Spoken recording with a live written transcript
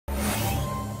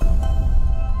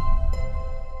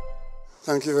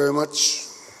Thank you very much,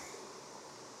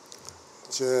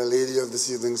 Chair Lady of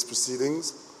this evening's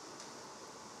proceedings,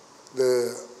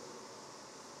 the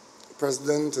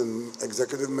President and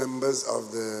executive members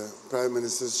of the Prime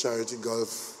Minister's Charity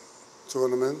Golf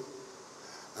Tournament,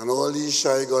 and all these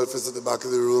shy golfers at the back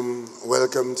of the room,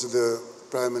 welcome to the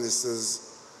Prime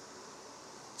Minister's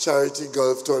Charity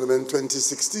Golf Tournament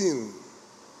 2016.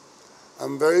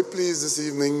 I'm very pleased this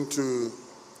evening to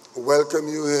welcome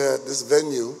you here at this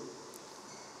venue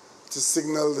to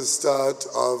signal the start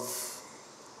of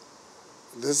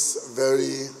this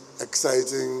very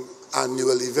exciting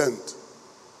annual event.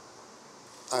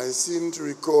 I seem to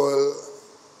recall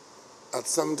at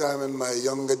some time in my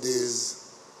younger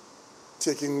days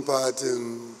taking part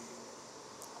in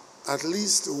at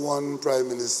least one Prime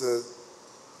Minister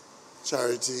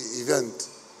charity event,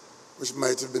 which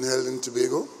might have been held in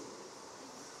Tobago.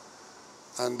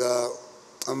 And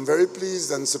I'm very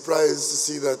pleased and surprised to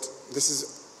see that this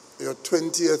is your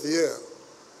 20th year,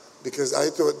 because I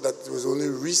thought that it was only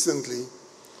recently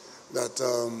that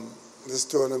this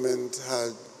tournament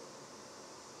had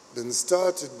been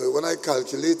started. But when I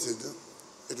calculated,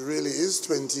 it really is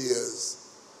 20 years.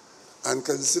 And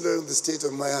considering the state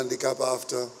of my handicap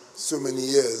after so many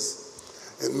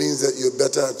years, it means that you're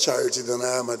better at charity than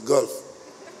I am at golf.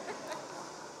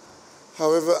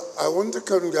 However, I want to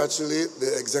congratulate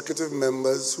the executive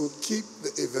members who keep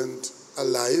the event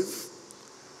alive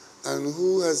and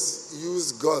who has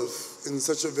used golf in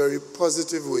such a very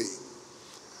positive way.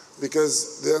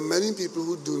 Because there are many people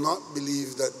who do not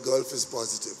believe that golf is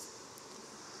positive.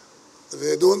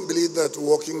 They don't believe that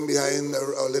walking behind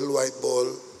a little white ball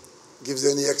gives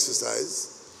any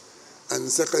exercise. And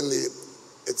secondly,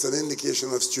 it's an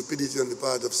indication of stupidity on the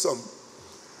part of some.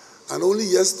 And only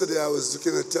yesterday I was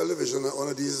looking at television at one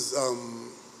of these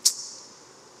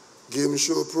game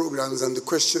show programs, and the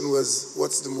question was,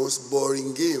 what's the most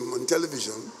boring game on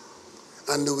television?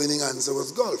 And the winning answer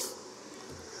was golf.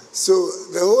 So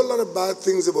there are a whole lot of bad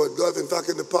things about golf. In fact,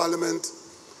 in the parliament,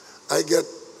 I get,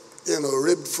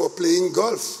 ribbed for playing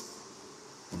golf.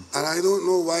 And I don't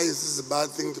know why this is a bad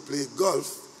thing to play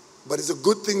golf, but it's a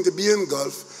good thing to be in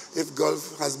golf if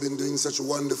golf has been doing such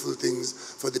wonderful things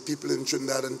for the people in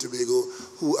Trinidad and Tobago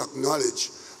who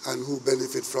acknowledge and who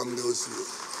benefit from those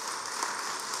who.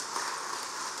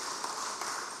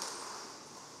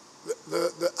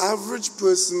 The average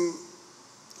person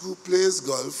who plays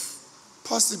golf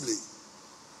possibly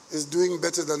is doing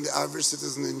better than the average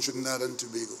citizen in Trinidad and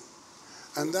Tobago.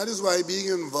 And that is why being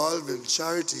involved in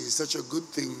charity is such a good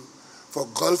thing for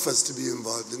golfers to be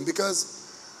involved in, because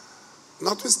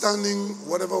notwithstanding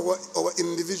whatever our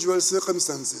individual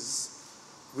circumstances,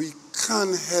 we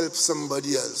can help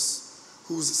somebody else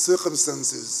whose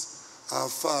circumstances are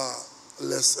far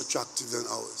less attractive than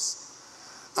ours.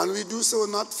 And we do so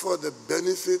not for the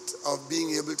benefit of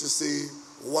being able to say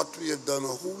what we have done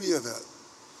or who we have helped,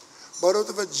 but out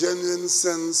of a genuine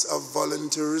sense of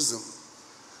volunteerism,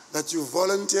 that you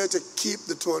volunteer to keep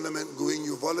the tournament going,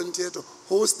 you volunteer to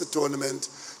host the tournament,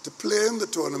 to play in the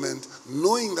tournament,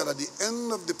 knowing that at the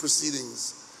end of the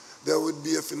proceedings, there would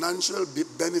be a financial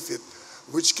benefit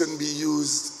which can be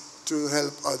used to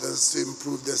help others to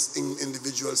improve their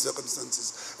individual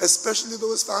circumstances, especially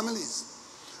those families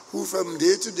who from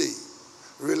day to day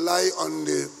rely on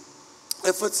the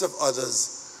efforts of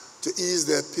others to ease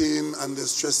their pain and their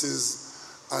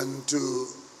stresses and to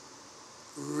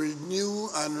renew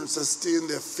and sustain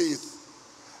their faith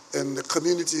in the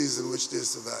communities in which they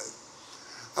survive.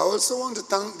 I also want to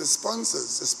thank the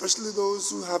sponsors, especially those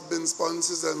who have been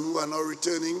sponsors and who are now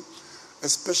returning,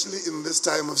 especially in this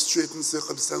time of straitened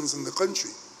circumstance in the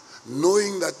country,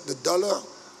 knowing that the dollar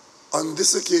on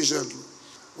this occasion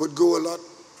would go a lot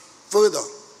further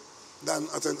than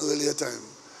at an earlier time.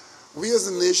 We as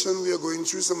a nation, we are going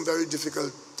through some very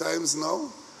difficult times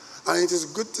now, and it is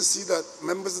good to see that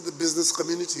members of the business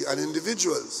community and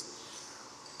individuals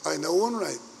in their own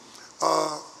right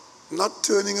are not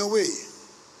turning away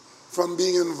from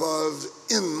being involved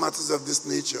in matters of this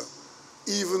nature,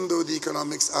 even though the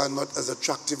economics are not as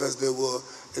attractive as they were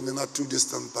in the not too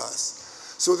distant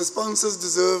past. So the sponsors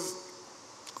deserve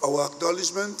our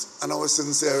acknowledgement and our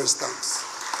sincerest thanks.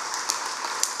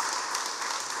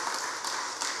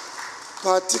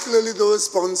 Particularly those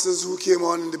sponsors who came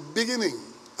on in the beginning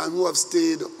and who have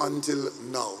stayed until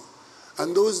now.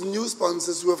 And those new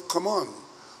sponsors who have come on,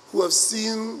 who have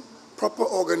seen proper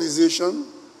organization,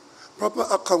 proper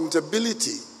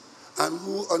accountability, and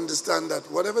who understand that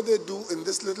whatever they do in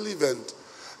this little event,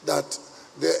 that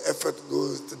their effort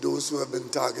goes to those who have been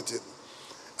targeted.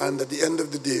 And at the end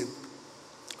of the day,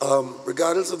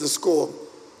 regardless of the score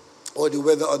or the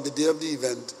weather on the day of the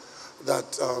event,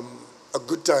 that a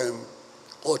good time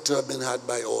ought to have been had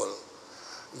by all.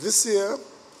 This year,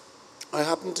 I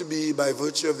happen to be, by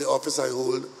virtue of the office I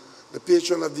hold, the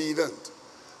patron of the event.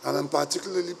 And I'm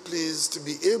particularly pleased to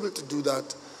be able to do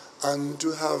that and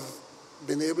to have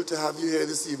been able to have you here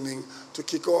this evening to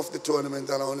kick off the tournament.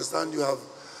 And I understand you have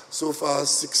so far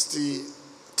 60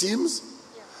 teams.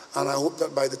 Yeah. And I hope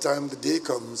that by the time the day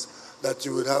comes, that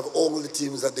you would have all the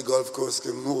teams that the golf course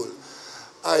can hold.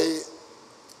 I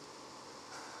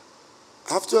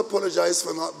have to apologize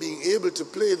for not being able to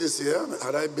play this year.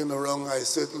 Had I been around, I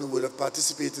certainly would have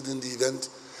participated in the event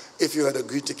if you had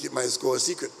agreed to keep my score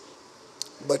secret.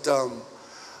 But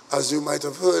as you might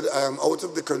have heard, I am out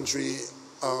of the country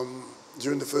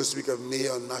during the first week of May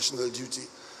on national duty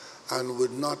and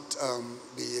would not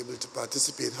be able to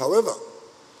participate. However,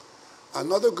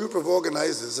 another group of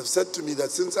organizers have said to me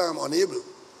that since I am unable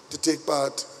to take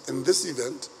part in this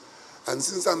event, and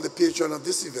since I'm the patron of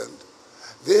this event,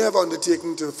 they have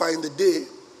undertaken to find a day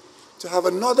to have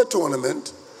another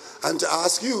tournament and to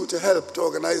ask you to help to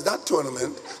organize that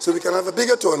tournament so we can have a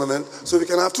bigger tournament, so we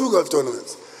can have 2 golf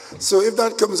tournaments. So if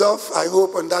that comes off, I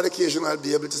hope on that occasion I'll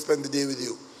be able to spend the day with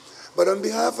you. But on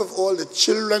behalf of all the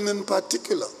children in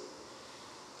particular,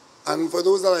 and for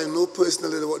those that I know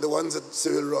personally, the ones at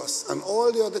Cyril Ross, and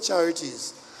all the other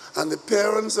charities, and the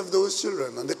parents of those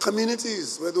children, and the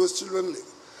communities where those children live,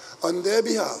 on their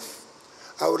behalf,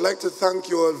 I would like to thank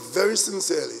you all very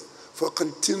sincerely for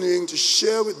continuing to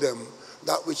share with them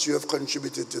that which you have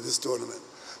contributed to this tournament.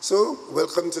 So,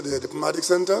 welcome to the Diplomatic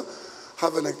Center.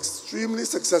 Have an extremely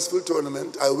successful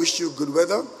tournament. I wish you good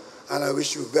weather, and I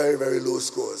wish you very, very low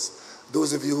scores,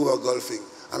 those of you who are golfing.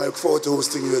 And I look forward to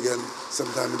hosting you again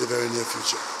sometime in the very near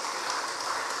future.